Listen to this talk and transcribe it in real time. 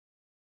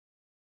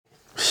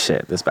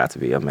Shit, this about to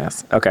be a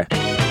mess. Okay.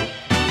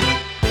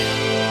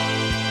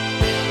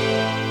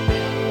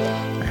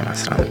 Man, my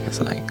stomach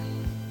is like...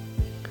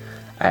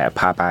 I had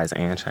Popeyes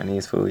and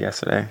Chinese food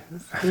yesterday.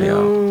 I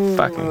feel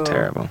fucking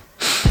terrible.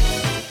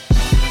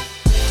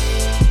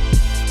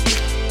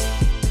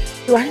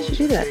 Why did you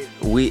do that?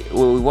 We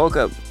woke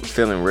up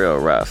feeling real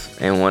rough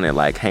and wanted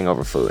like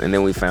hangover food. And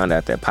then we found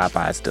out that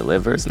Popeyes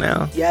delivers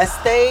now. Yes,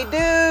 they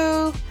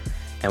do.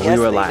 And we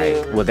were like,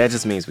 well, that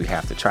just means we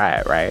have to try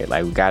it, right?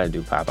 Like, we got to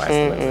do Popeyes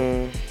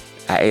delivery.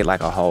 I ate like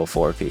a whole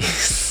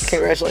 4-piece.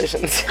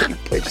 Congratulations. You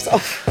played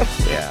yourself.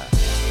 Yeah.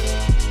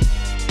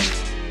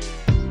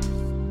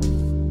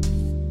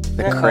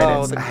 The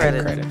credits. I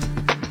hate credits.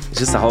 It's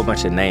just a whole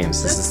bunch of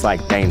names. This is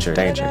like danger.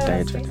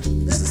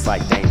 This is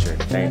like danger.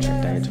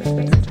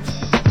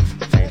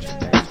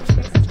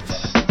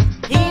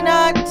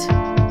 Peanut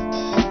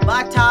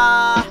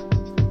butter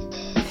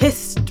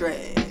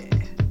history.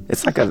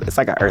 It's like a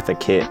Eartha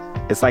Kitt.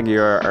 It's like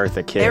your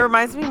Eartha Kitt. It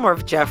reminds me more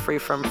of Jeffrey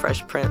from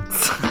Fresh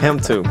Prince. Him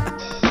too.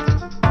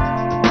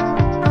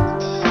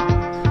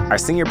 Our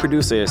senior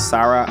producer is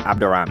Sarah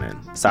Abdurrahman.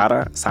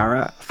 Sarah?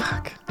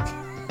 Fuck.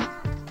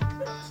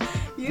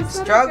 You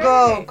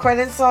struggle. Okay.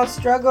 Credits on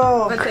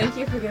struggle. But thank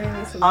you for giving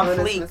me some on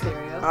bonus fleek.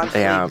 material. On fleek.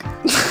 Yeah.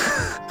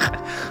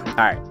 All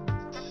right.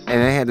 And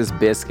they had this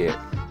biscuit.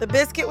 The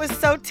biscuit was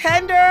so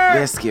tender.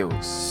 Biscuit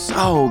was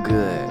so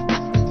good.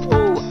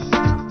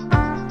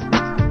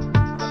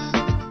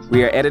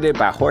 We are edited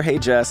by Jorge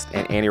Just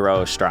and Annie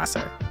Rose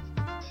Strasser.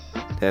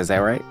 Is that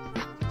right?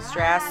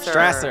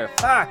 Strasser.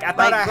 Fuck, I thought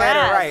Like I had grass,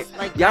 it right.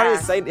 like y'all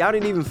grass.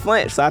 didn't even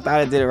flinch, so I thought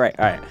I did it right.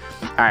 All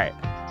right.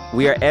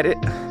 We are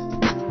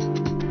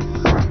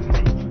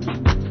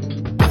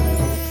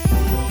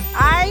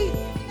I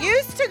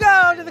used to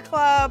go to the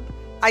club.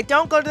 I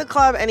don't go to the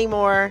club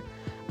anymore.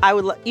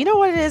 You know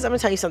what it is? I'm gonna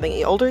tell you something.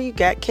 The older you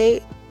get,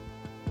 Kate,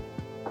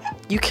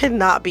 you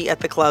cannot be at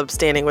the club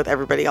standing with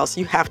everybody else.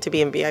 You have to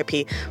be in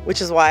VIP,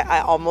 which is why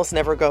I almost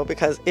never go,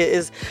 because it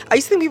is. I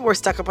used to think people were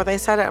stuck up when they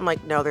said it. I'm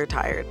like, no, they're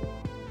tired.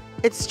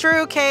 It's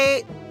true,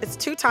 Kate. It's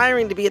too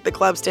tiring to be at the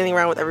club standing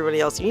around with everybody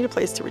else. You need a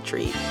place to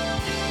retreat.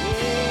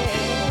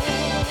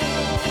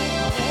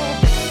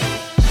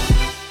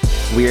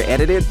 We are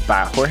edited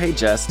by Jorge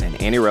Just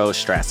and Annie Rose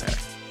Strasser.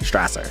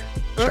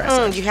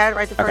 You had it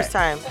right the first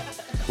time.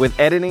 With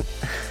editing...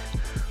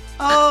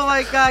 Oh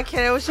my God,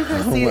 Ken, I wish you could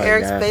have seen my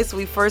Eric's God. face when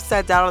we first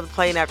sat down on the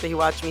plane after he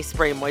watched me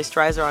spray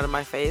moisturizer onto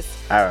my face.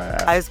 All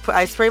right.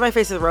 I sprayed my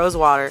face with rose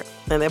water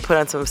and then put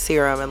on some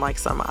serum and like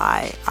some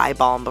eye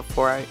balm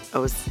before I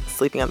was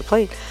sleeping on the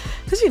plane.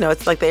 Because,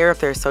 it's like the air up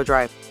there is so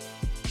dry.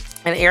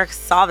 And Eric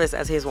saw this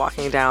as he was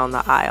walking down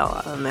the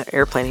aisle on the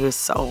airplane. He was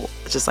so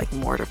just like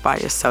mortified.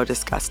 He was so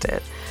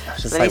disgusted.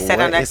 Then he sat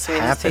down next to me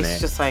and his face was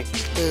just like,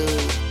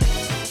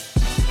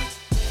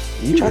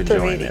 You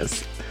enjoying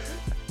this.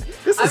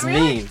 This is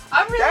mean.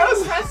 I'm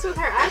really impressed with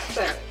her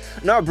accent.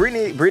 No,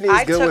 Brittany is good with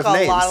I names. took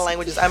a lot of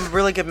languages. I'm a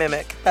really good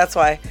mimic. That's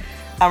why.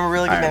 I'm a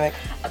really good mimic.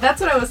 That's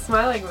what I was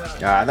smiling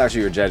about. I thought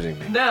you were judging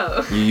me.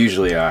 No. You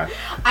usually are.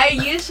 I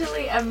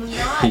usually am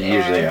not. You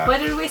usually Aaron. are. What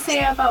did we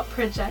say about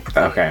projecting?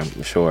 Okay,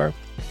 sure.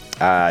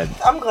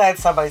 I'm glad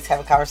somebody's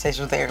having a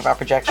conversation with Eric about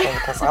projection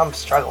because I'm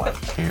struggling.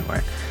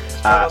 Anyway.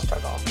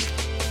 Struggle.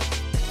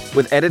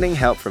 With editing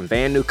help from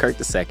Van Newkirk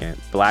II,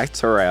 Black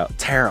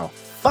Terrell.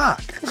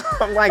 Fuck.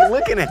 I'm like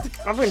looking at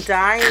I've been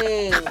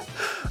dying.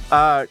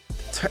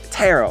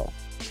 Terrell.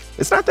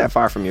 It's not that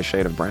far from your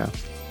shade of brown.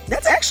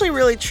 That's actually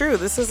really true.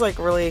 This is like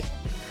really...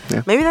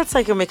 Yeah. Maybe that's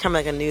like going to become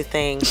like a new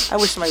thing. I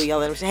wish somebody would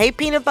yell at me. Hey,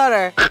 peanut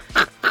butter.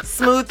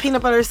 Smooth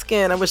peanut butter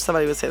skin. I wish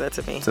somebody would say that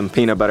to me. Some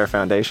peanut butter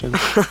foundation.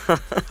 I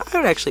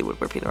would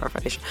wear peanut butter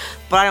foundation.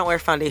 But I don't wear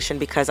foundation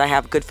because I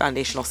have good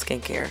foundational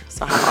skincare.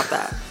 So how about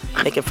that?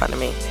 Making fun of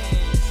me.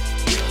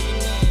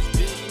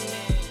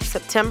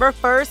 September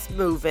 1st,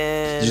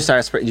 moving. Did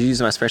you use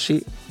my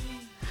spreadsheet?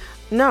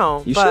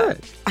 No, You but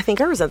should. I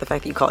think I resent the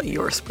fact that you call it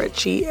your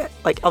spreadsheet.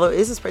 Like, although it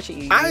is a spreadsheet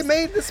you use. I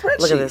made the spreadsheet.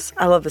 Look at this.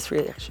 I love this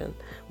reaction.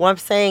 What I'm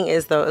saying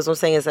is that it's a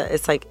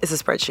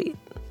spreadsheet.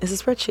 It's a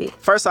spreadsheet.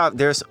 First off,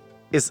 It's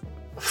a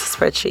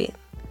spreadsheet.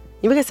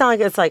 You make it sound like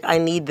it's like, I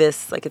need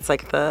this. Like, it's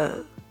like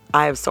the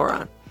Eye of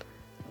Sauron.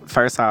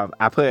 First off,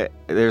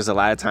 there's a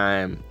lot of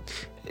time.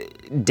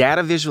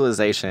 Data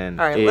visualization.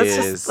 All right,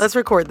 let's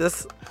record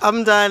this.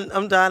 I'm done.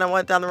 I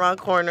went down the wrong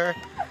corner.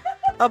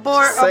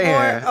 Abort.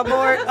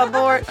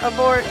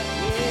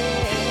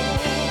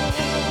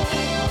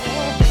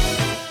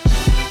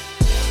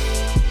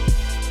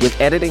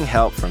 With editing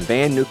help from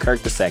Van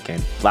Newkirk II,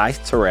 Blythe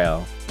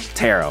Terrell.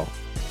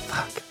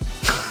 Fuck.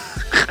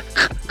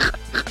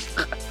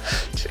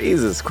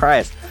 Jesus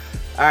Christ.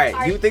 All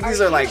right, you think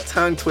these are like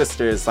tongue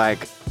twisters?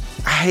 Like,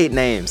 I hate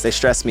names. They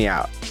stress me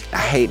out. I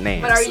hate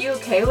names. But are you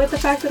okay with the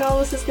fact that all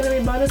this is going to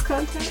be bonus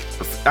content?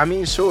 I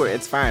mean, sure,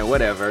 it's fine,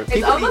 whatever.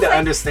 People need to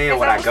understand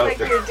what I go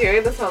through. You're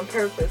doing this on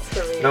purpose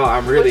for me. No,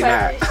 I'm really Which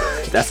I not.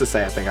 appreciate. That's the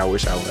sad thing. I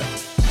wish I would.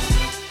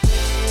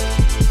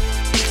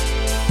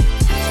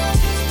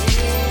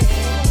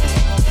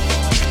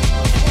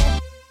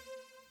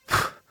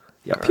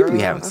 Yo, people be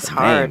having some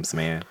names,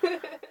 man.